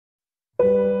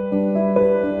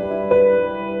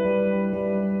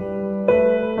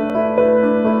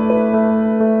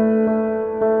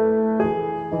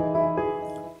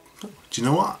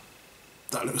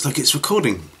looks like it's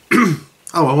recording. Oh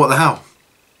well, what the hell.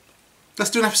 Let's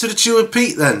do an episode of Chill with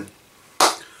Pete then.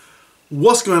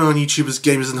 What's going on, YouTubers,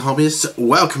 gamers and hobbyists?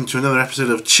 Welcome to another episode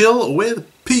of Chill with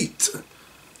Pete.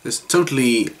 This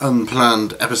totally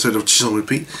unplanned episode of Chill with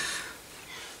Pete.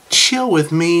 Chill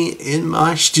with me in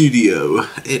my studio.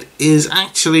 It is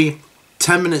actually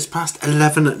 10 minutes past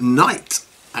 11 at night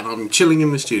and I'm chilling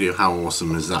in the studio. How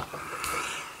awesome is that?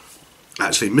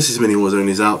 Actually, Mrs. Mini Warzone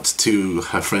is out to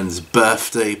her friend's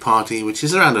birthday party, which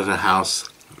is around at her house.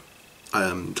 I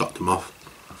dropped them off.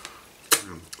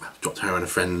 Dropped her and a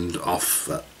friend off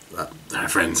at her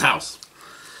friend's house.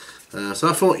 So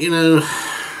I thought, you know,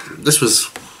 this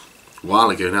was a while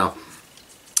ago now.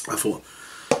 I thought,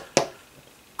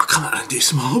 I'll come out and do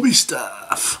some hobby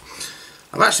stuff.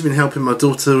 I've actually been helping my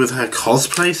daughter with her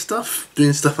cosplay stuff,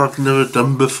 doing stuff I've never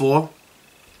done before.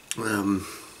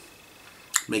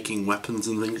 Making weapons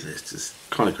and things. It's just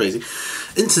kind of crazy.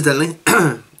 Incidentally,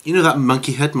 you know that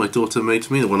monkey head my daughter made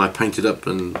for me, the one I painted up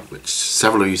and which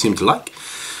several of you seem to like?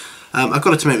 I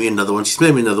got her to make me another one. She's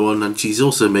made me another one, and she's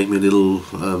also made me little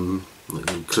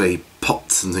clay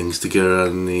pots and things to go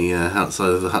around the outside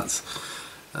of the huts,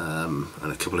 and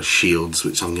a couple of shields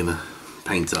which I'm going to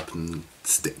paint up and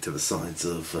stick to the sides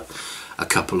of a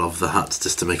couple of the huts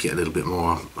just to make it a little bit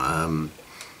more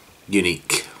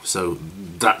unique. So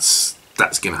that's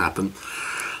going to happen.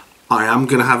 I am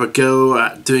going to have a go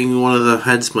at doing one of the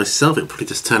heads myself. It'll probably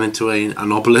just turn into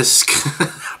an obelisk.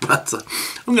 But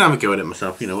I'm going to have a go at it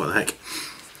myself, you know, what the heck.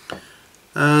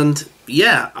 And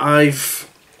yeah, I've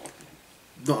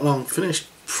not long finished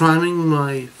priming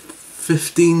my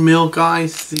 15mm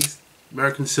guys, these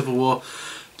American Civil War,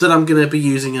 that I'm going to be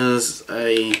using as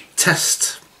a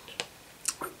test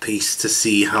piece to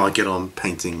see how I get on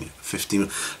painting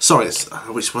 15mm. Sorry,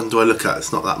 which one do I look at?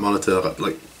 It's not that monitor. I've got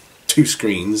like two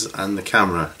screens and the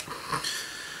camera.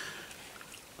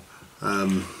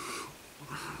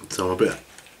 So I'm a bit,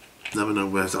 never know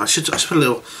where. I should put a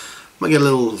little, might get a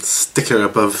little sticker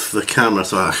above the camera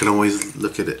so I can always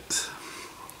look at it.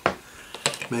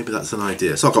 Maybe that's an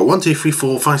idea. So I've got 1, 2, 3,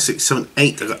 4, 5, 6, 7,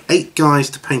 8. I've got 8 guys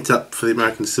to paint up for the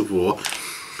American Civil War.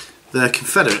 They're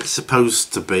Confederates,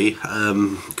 supposed to be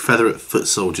Confederate foot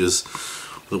soldiers.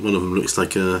 But one of them looks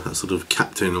like a sort of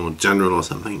captain or general or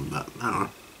something. But I don't know.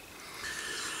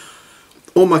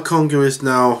 All my Congo is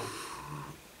now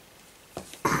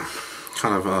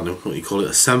kind of, I don't know what you call it,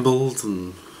 assembled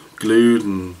and glued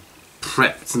and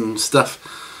prepped and stuff.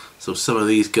 So some of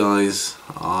these guys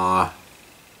are,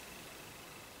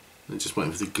 they're just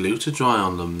waiting for the glue to dry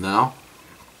on them now.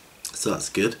 So that's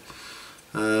good.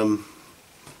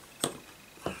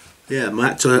 Yeah, my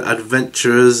actual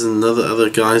adventurers and other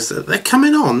guys, they're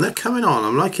coming on. They're coming on.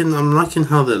 I'm liking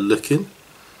how they're looking.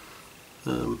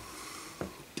 Got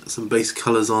some base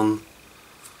colours on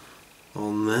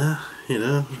there, you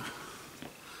know.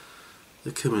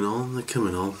 They're coming on. They're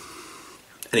coming on.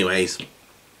 Anyways,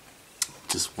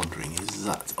 just wondering, is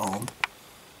that on?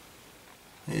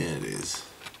 Yeah, it is.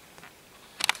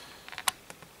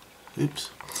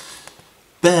 Oops.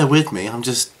 Bear with me. I'm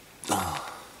just.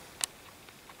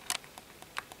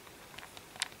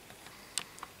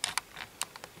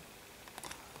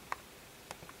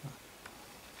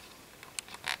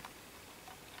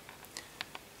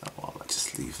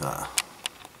 Leave that.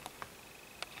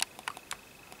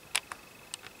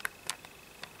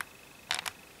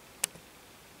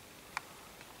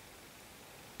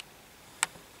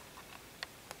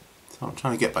 So I'm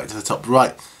trying to get back to the top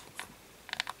right.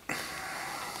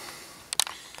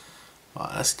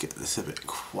 Right, let's get this a bit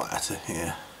quieter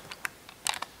here.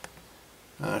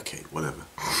 Okay, whatever.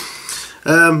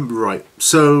 Right,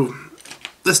 so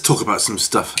let's talk about some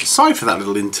stuff. Sorry for that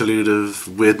little interlude of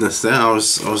weirdness there. I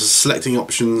was selecting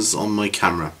options on my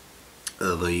camera,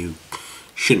 although you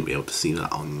shouldn't be able to see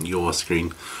that on your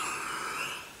screen.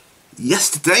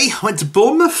 Yesterday I went to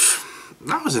Bournemouth.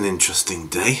 That was an interesting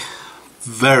day.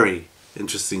 Very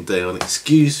interesting day. And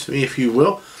excuse me if you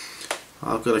will.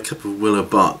 I've got a cup of willow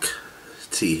bark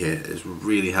tea here. It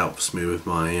really helps me with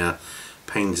my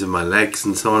pains in my legs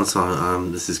and so on. So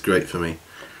this is great for me.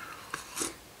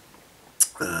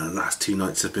 Last 2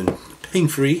 nights have been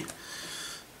pain-free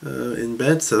in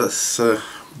bed, so that's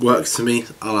works for me.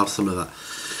 I'll have some of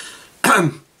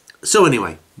that. So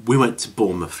anyway, we went to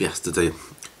Bournemouth yesterday.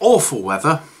 Awful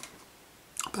weather.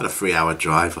 About a 3-hour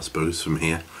drive, I suppose, from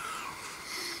here.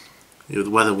 You know, the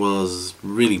weather was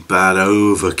really bad,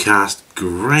 overcast,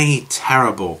 grey,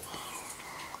 terrible.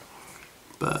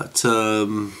 But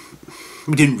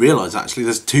we didn't realise actually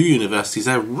there's 2 universities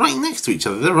there right next to each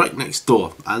other. They're right next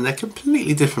door and they're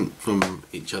completely different from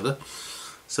each other.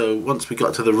 So once we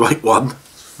got to the right one,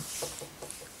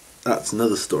 that's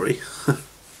another story.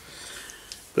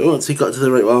 But once we got to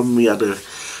the right one, we had a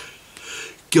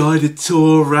guided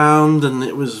tour around, and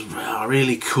it was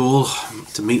really cool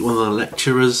to meet one of the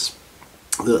lecturers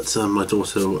that my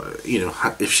daughter, you know,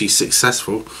 if she's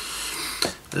successful,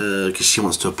 because she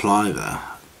wants to apply there,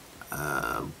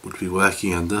 would be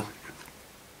working under.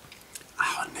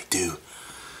 Oh, and they do,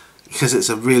 because it's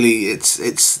a really,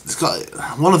 it's got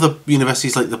one of the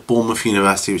universities, like the Bournemouth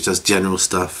University, which does general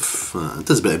stuff, it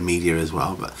does a bit of media as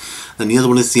well, but then the other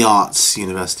one is the Arts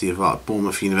University of Art,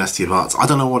 Bournemouth University of Arts. I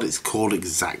don't know what it's called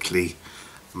exactly,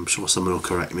 I'm sure someone will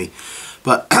correct me,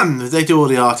 but they do all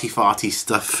the arty-farty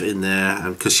stuff in there,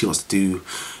 and because she wants to do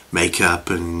makeup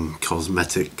and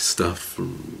cosmetic stuff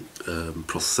and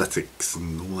prosthetics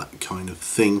and all that kind of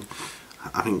thing.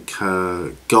 I think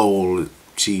her goal,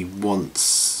 she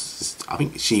wants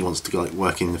to go like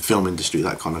work in the film industry,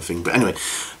 that kind of thing. But anyway,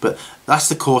 but that's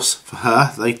the course for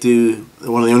her. They do,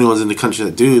 one of the only ones in the country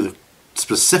that do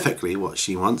specifically what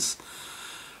she wants.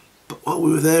 But while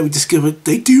we were there, we discovered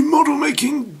they do model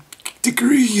making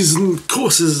degrees and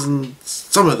courses, and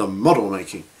some of them model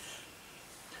making.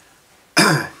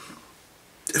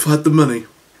 If I had the money,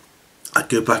 I'd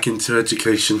go back into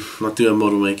education. I'd do a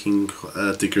model making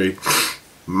degree.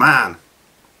 Man,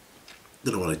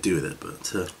 don't know what I'd do with it,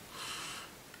 but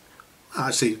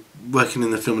actually working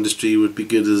in the film industry would be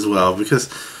good as well, because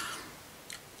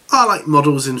I like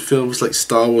models in films like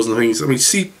Star Wars and things. I mean,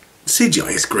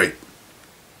 CGI is great,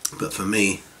 but for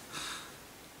me,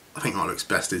 I think what looks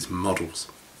best is models.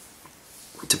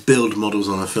 To build models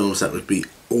on a film set would be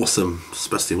awesome,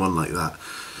 especially one like that.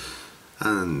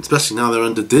 And especially now they're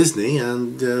under Disney,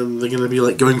 and they're going to be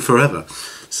like going forever.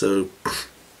 So,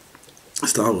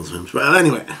 Star Wars films. But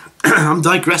anyway, I'm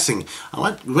digressing.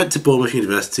 We went to Bournemouth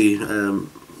University,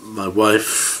 my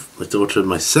wife, my daughter and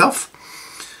myself.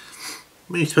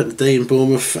 We spent the day in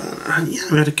Bournemouth, and yeah,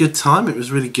 we had a good time. It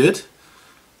was really good.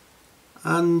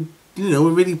 And, you know,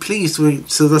 we're really pleased.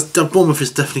 So Bournemouth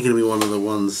is definitely going to be one of the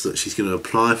ones that she's going to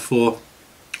apply for.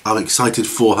 I'm excited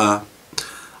for her.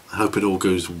 I hope it all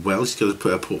goes well. She's got to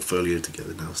put her portfolio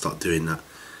together now, start doing that,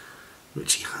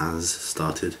 which she has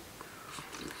started.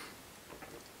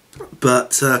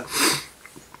 But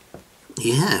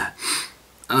yeah,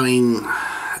 I mean,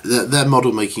 their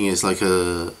model making is like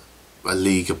a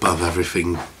league above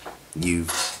everything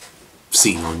you've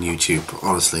seen on YouTube.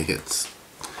 Honestly, it's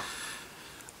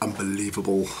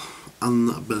unbelievable,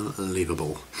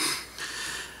 unbelievable.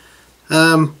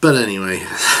 But anyway,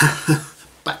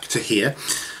 back to here.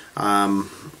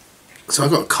 So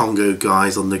I've got Congo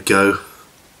guys on the go,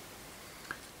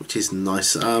 which is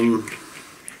nice. I've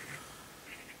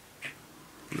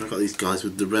got these guys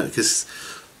with the red, because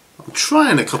I'm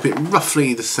trying to copy it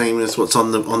roughly the same as what's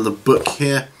on the book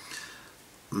here.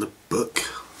 On the book,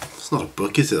 it's not a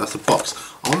book, is it? That's a box.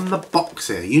 On the box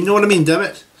here, you know what I mean, damn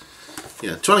it.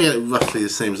 Yeah, trying to get it roughly the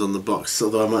same as on the box.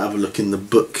 Although I might have a look in the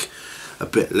book a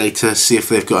bit later, see if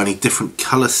they've got any different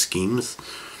colour schemes,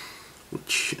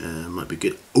 which might be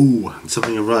good. Oh,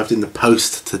 something arrived in the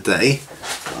post today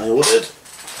I ordered.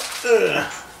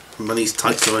 Money's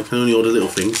tight, so I can only order little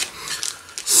things.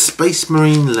 Space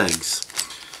Marine legs.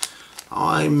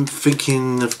 I'm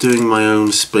thinking of doing my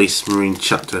own Space Marine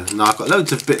chapter. Now I've got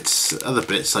loads of bits, other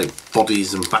bits like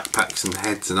bodies and backpacks and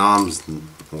heads and arms and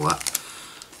all that,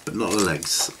 but not the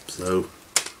legs. So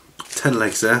 10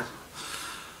 legs there.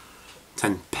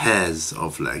 10 pairs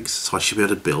of legs, so I should be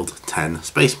able to build 10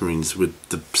 Space Marines with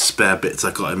the spare bits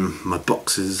I got in my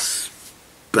boxes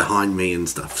behind me and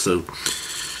stuff. So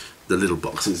the little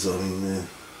boxes are in there,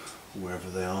 wherever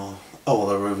they are. Oh,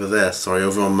 they're over there, sorry,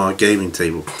 over on my gaming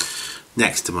table,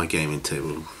 next to my gaming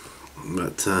table.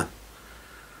 But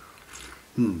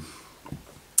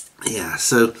yeah,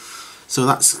 so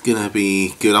that's gonna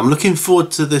be good. I'm looking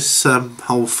forward to this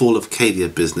whole Fall of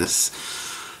Cadia business,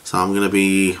 so I'm gonna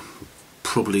be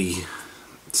probably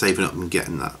saving up and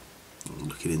getting that,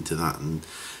 looking into that and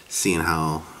seeing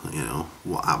how, you know,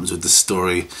 what happens with the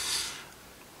story.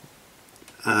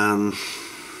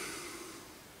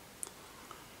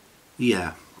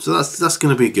 Yeah, so that's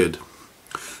going to be good.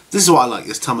 This is what I like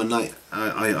this time of night.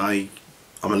 I'm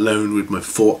alone with my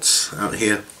thoughts out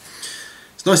here.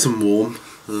 It's nice and warm.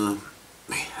 The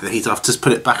heat, I've just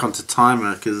put it back onto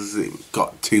timer because it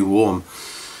got too warm.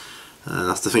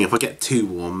 That's the thing, if I get too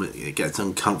warm it gets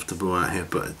uncomfortable out here,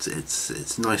 but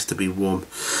it's nice to be warm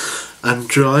and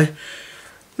dry.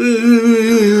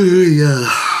 Yeah.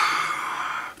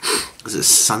 Because it's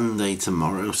Sunday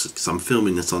tomorrow, because I'm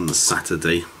filming this on the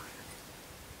Saturday.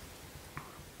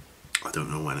 I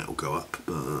don't know when it'll go up,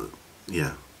 but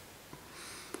yeah.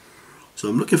 So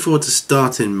I'm looking forward to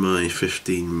starting my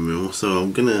 15mm, so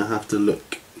I'm going to have to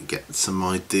get some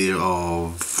idea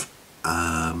of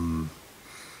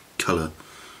colour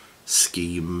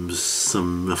schemes,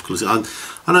 some rough colours. I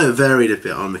know it varied a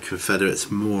bit on the Confederates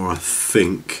more, I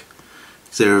think,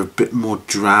 because they were a bit more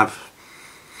drab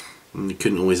and you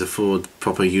couldn't always afford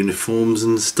proper uniforms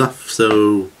and stuff,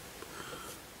 so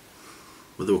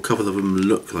although a couple of them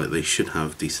look like they should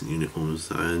have decent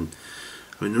uniforms, and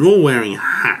I mean they're all wearing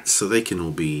hats, so they can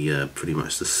all be pretty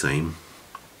much the same.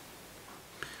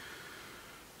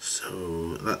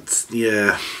 So that's,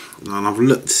 yeah, and I've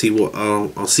looked to see what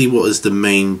I'll see what is the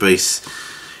main base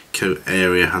coat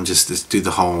area and just do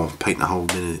the whole, paint the whole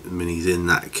minis in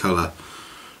that colour,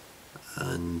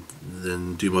 and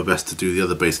then do my best to do the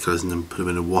other base colours and then put them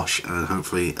in a wash, and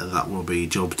hopefully that will be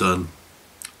job done.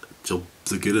 Job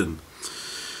the good one.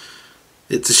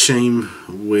 It's a shame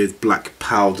with black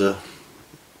powder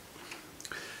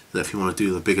that if you want to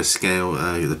do the bigger scale,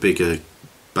 the bigger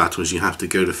battles, you have to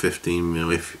go to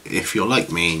 15mm. If you're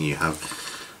like me and you have,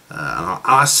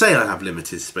 I say I have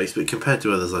limited space, but compared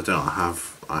to others, I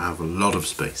have a lot of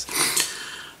space.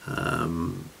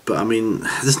 But I mean,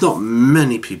 there's not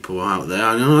many people out there.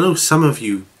 I know some of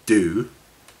you do,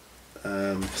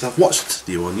 because I've watched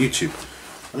you on YouTube.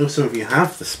 I know some of you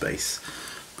have the space,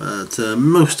 but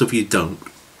most of you don't.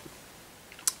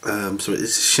 So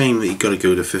it's a shame that you've got to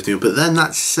go to 15. But then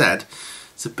that said,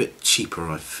 it's a bit cheaper,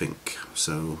 I think.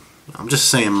 So I'm just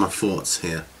saying my thoughts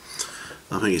here.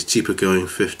 I think it's cheaper going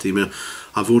 15mm.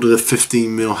 I've ordered a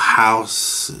 15mm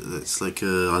house. It's like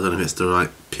a, I don't know if it's the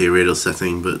right period or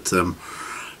setting, but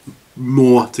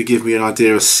more to give me an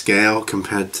idea of scale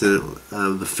compared to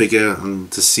the figure, and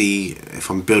to see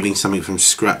if I'm building something from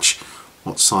scratch,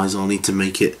 what size I'll need to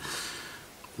make it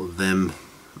for them,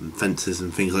 and fences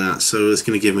and things like that. So it's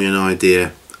going to give me an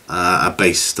idea, a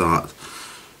base start.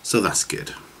 So that's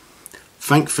good.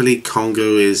 Thankfully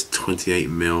Congo is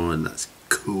 28mm and that's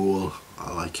cool.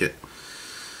 I like it.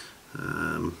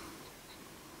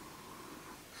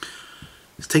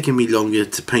 It's taken me longer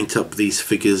to paint up these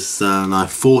figures than I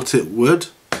thought it would.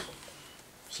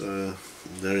 So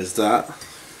there is that.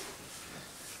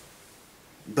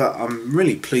 But I'm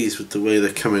really pleased with the way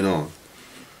they're coming on.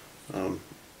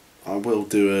 I will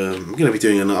do I'm going to be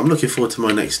doing I'm looking forward to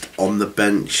my next on the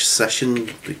bench session,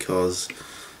 because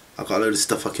I've got a load of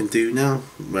stuff I can do now,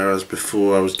 whereas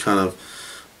before I was kind of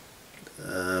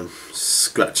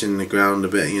scratching the ground a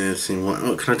bit, you know, seeing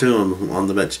what can I do on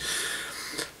the bench.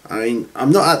 I mean,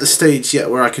 I'm not at the stage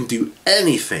yet where I can do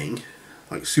anything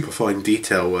like super fine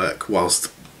detail work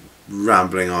whilst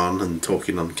rambling on and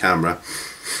talking on camera.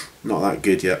 Not that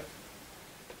good yet.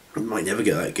 I might never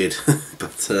get that good,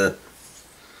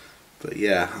 but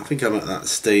yeah, I think I'm at that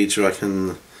stage where I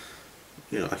can,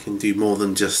 you know, I can do more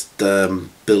than just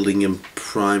building and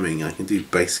priming. I can do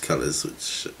base colours,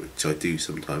 which I do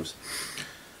sometimes.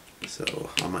 So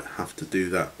I might have to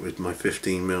do that with my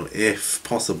 15mm if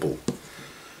possible.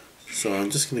 So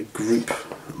I'm just going to group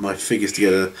my figures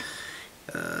together.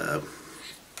 So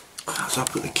I'll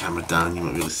put the camera down, you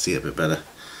might be able to see it a bit better.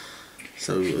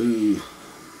 So move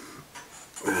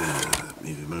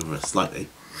him over slightly.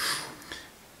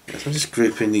 Yeah, so I'm just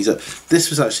grouping these up. This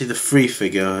was actually the free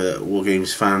figure that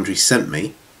Wargames Foundry sent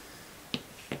me,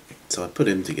 so I put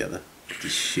him together,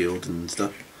 his shield and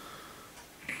stuff.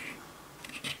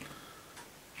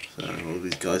 So all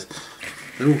these guys,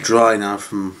 they're all dry now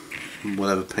from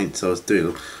whatever paints I was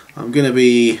doing. I'm going to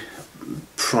be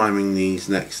priming these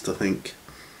next, I think.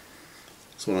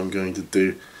 That's what I'm going to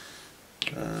do.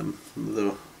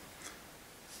 Although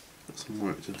got some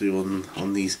work to do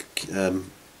on these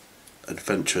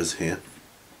adventurers here.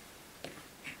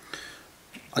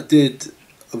 I did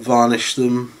varnish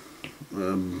them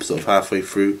sort of halfway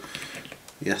through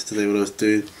yesterday what I was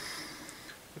doing,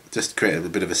 just created a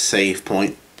bit of a save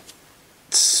point,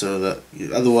 so that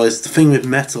otherwise the thing with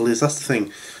metal is, that's the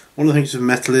thing, one of the things with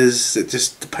metal is it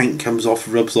just, the paint comes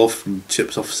off, rubs off and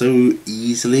chips off so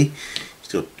easily. You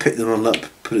just got to pick them all up,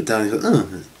 put it down, and you go,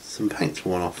 oh, some paint's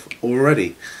worn off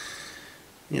already.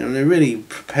 You know, they're really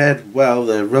prepared well,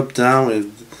 they're rubbed down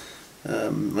with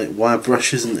like wire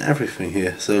brushes and everything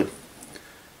here, so,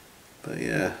 but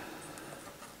yeah.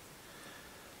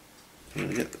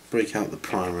 I'm going to break out the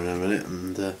primer in a minute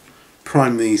and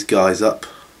prime these guys up,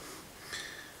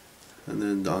 and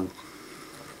then I'll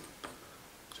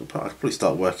probably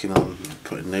start working on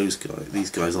putting these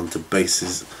guys onto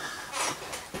bases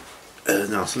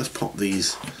now. So let's pop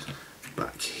these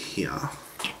back here.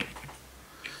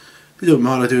 If you don't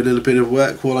mind, I do a little bit of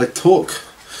work while I talk.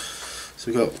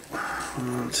 So we've got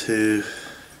 1, 2,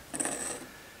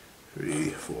 3,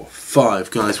 4,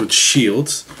 5 guys with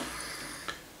shields.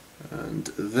 and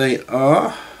they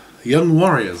are Young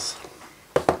Warriors.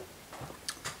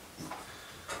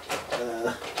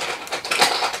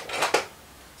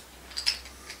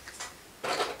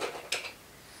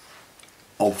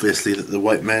 Obviously that the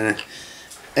White Man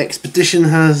Expedition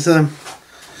has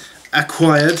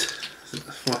acquired,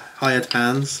 hired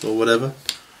hands or whatever.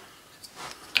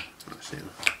 Actually,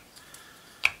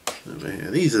 over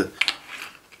here, these are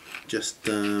just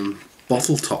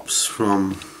bottle tops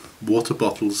from water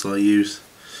bottles I use.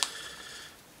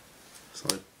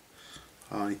 So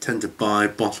I tend to buy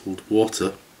bottled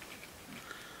water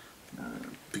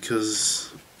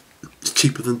because it's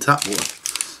cheaper than tap water.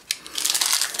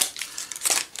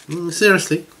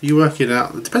 Seriously, you work it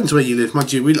out. It depends where you live.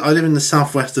 Mind you, I live in the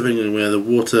southwest of England where the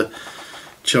water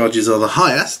charges are the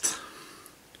highest.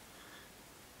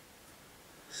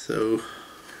 So,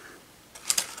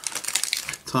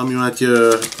 time you add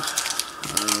your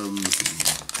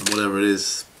whatever it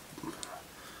is,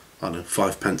 I don't know,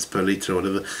 5 pence per litre or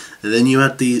whatever, and then you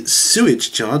add the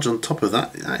sewage charge on top of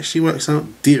that, it actually works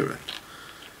out dearer.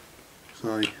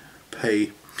 So I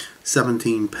pay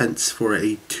 17 pence for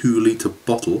a 2 litre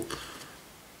bottle,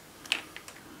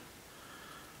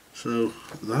 so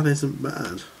that isn't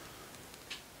bad.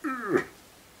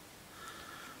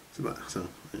 It's about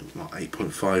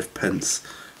 8.5 pence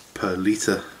per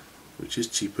litre, which is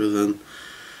cheaper than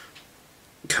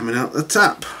coming out the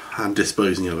tap and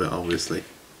disposing of it, obviously.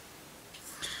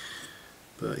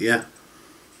 But yeah,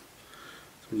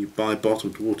 when you buy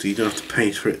bottled water, you don't have to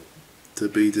pay for it to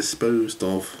be disposed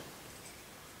of.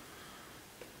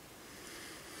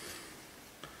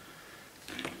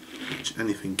 Which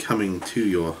anything coming to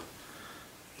your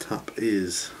tap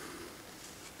is.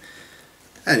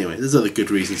 Anyway, there's other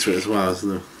good reasons for it as well, isn't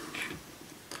there?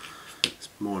 It's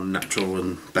more natural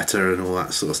and better and all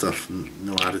that sort of stuff, and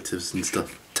no additives and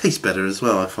stuff. Tastes better as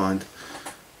well, I find.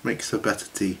 Makes for better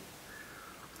tea.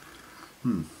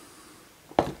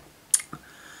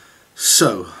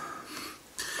 So,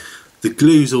 the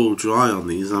glue's all dry on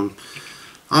these. I'm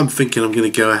thinking I'm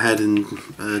going to go ahead and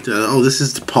oh, this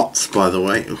is the pots, by the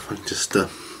way. If I just I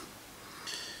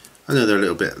know they're a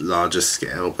little bit larger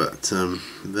scale, but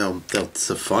they'll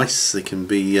suffice. They can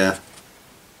be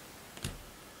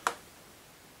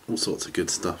all sorts of good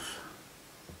stuff.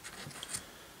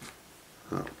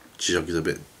 That jug is a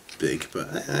bit big,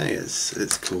 but hey,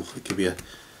 it's cool. It could be a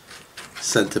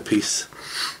centerpiece.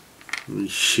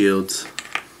 These shields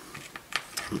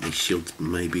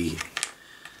may be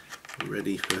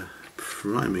ready for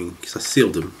priming because I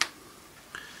sealed them.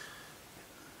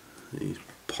 These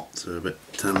pots are a bit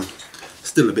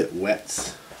still a bit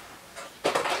wet.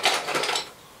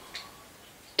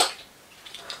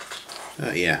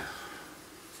 Yeah.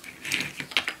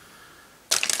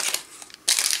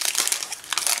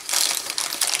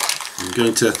 I'm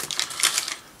going to.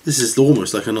 This is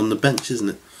almost like an on the bench, isn't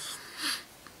it?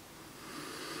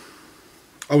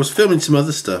 I was filming some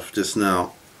other stuff just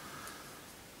now.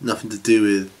 Nothing to do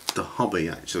with the hobby,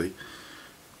 actually.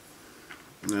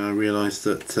 Now I realised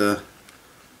that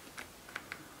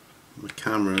my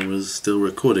camera was still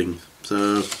recording.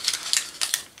 So,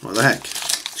 what the heck?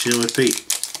 Chill with Pete.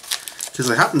 Because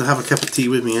I happen to have a cup of tea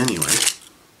with me anyway,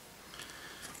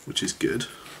 which is good.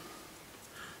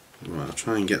 Right, I'll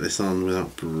try and get this on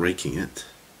without breaking it.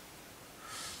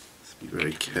 Let's be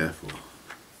very careful.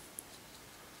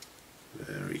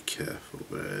 Very careful,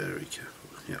 very careful.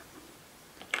 Yeah.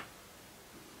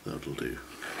 That'll do.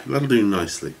 That'll do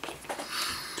nicely.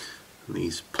 And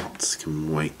these pots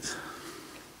can wait.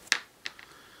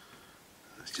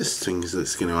 It's just things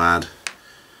that's going to add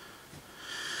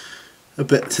a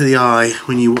bit to the eye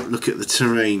when you look at the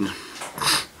terrain.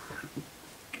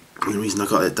 The reason I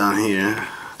got it down here,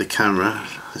 the camera,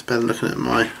 is better looking at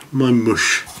my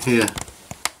mush here.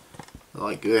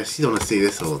 Like this. You don't want to see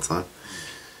this all the time.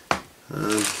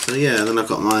 So yeah, then I've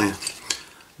got my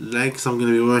legs I'm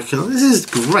going to be working on. This is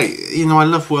great. You know, I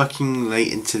love working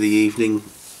late into the evening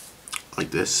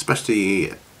like this,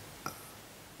 especially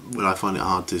when I find it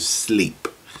hard to sleep.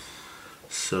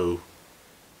 So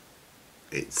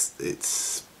it's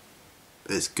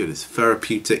good. It's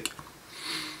therapeutic.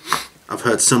 I've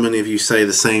heard so many of you say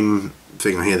the same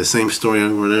thing. I hear the same story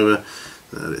over and over.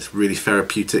 It's really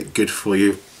therapeutic, good for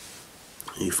you.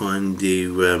 You find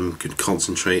you can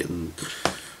concentrate and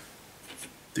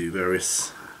do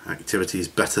various activities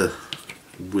better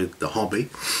with the hobby.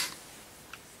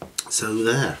 So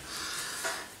there.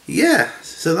 Yeah,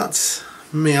 so that's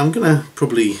me. I'm gonna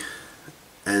probably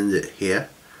end it here.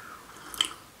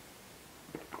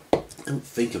 I don't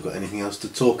think I've got anything else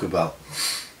to talk about.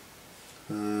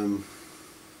 Don't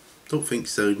think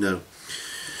so, no.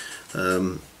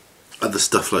 other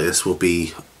stuff like this will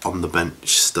be on the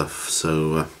bench stuff,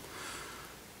 so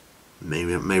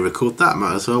maybe I may record that,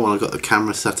 might as well, while I've got the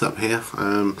camera set up here.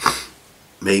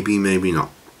 Maybe, maybe not.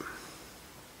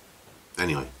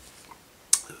 Anyway,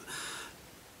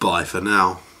 bye for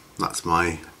now. That's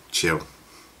my chill.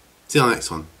 See you on the next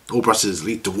one. All brushes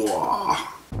lead to war.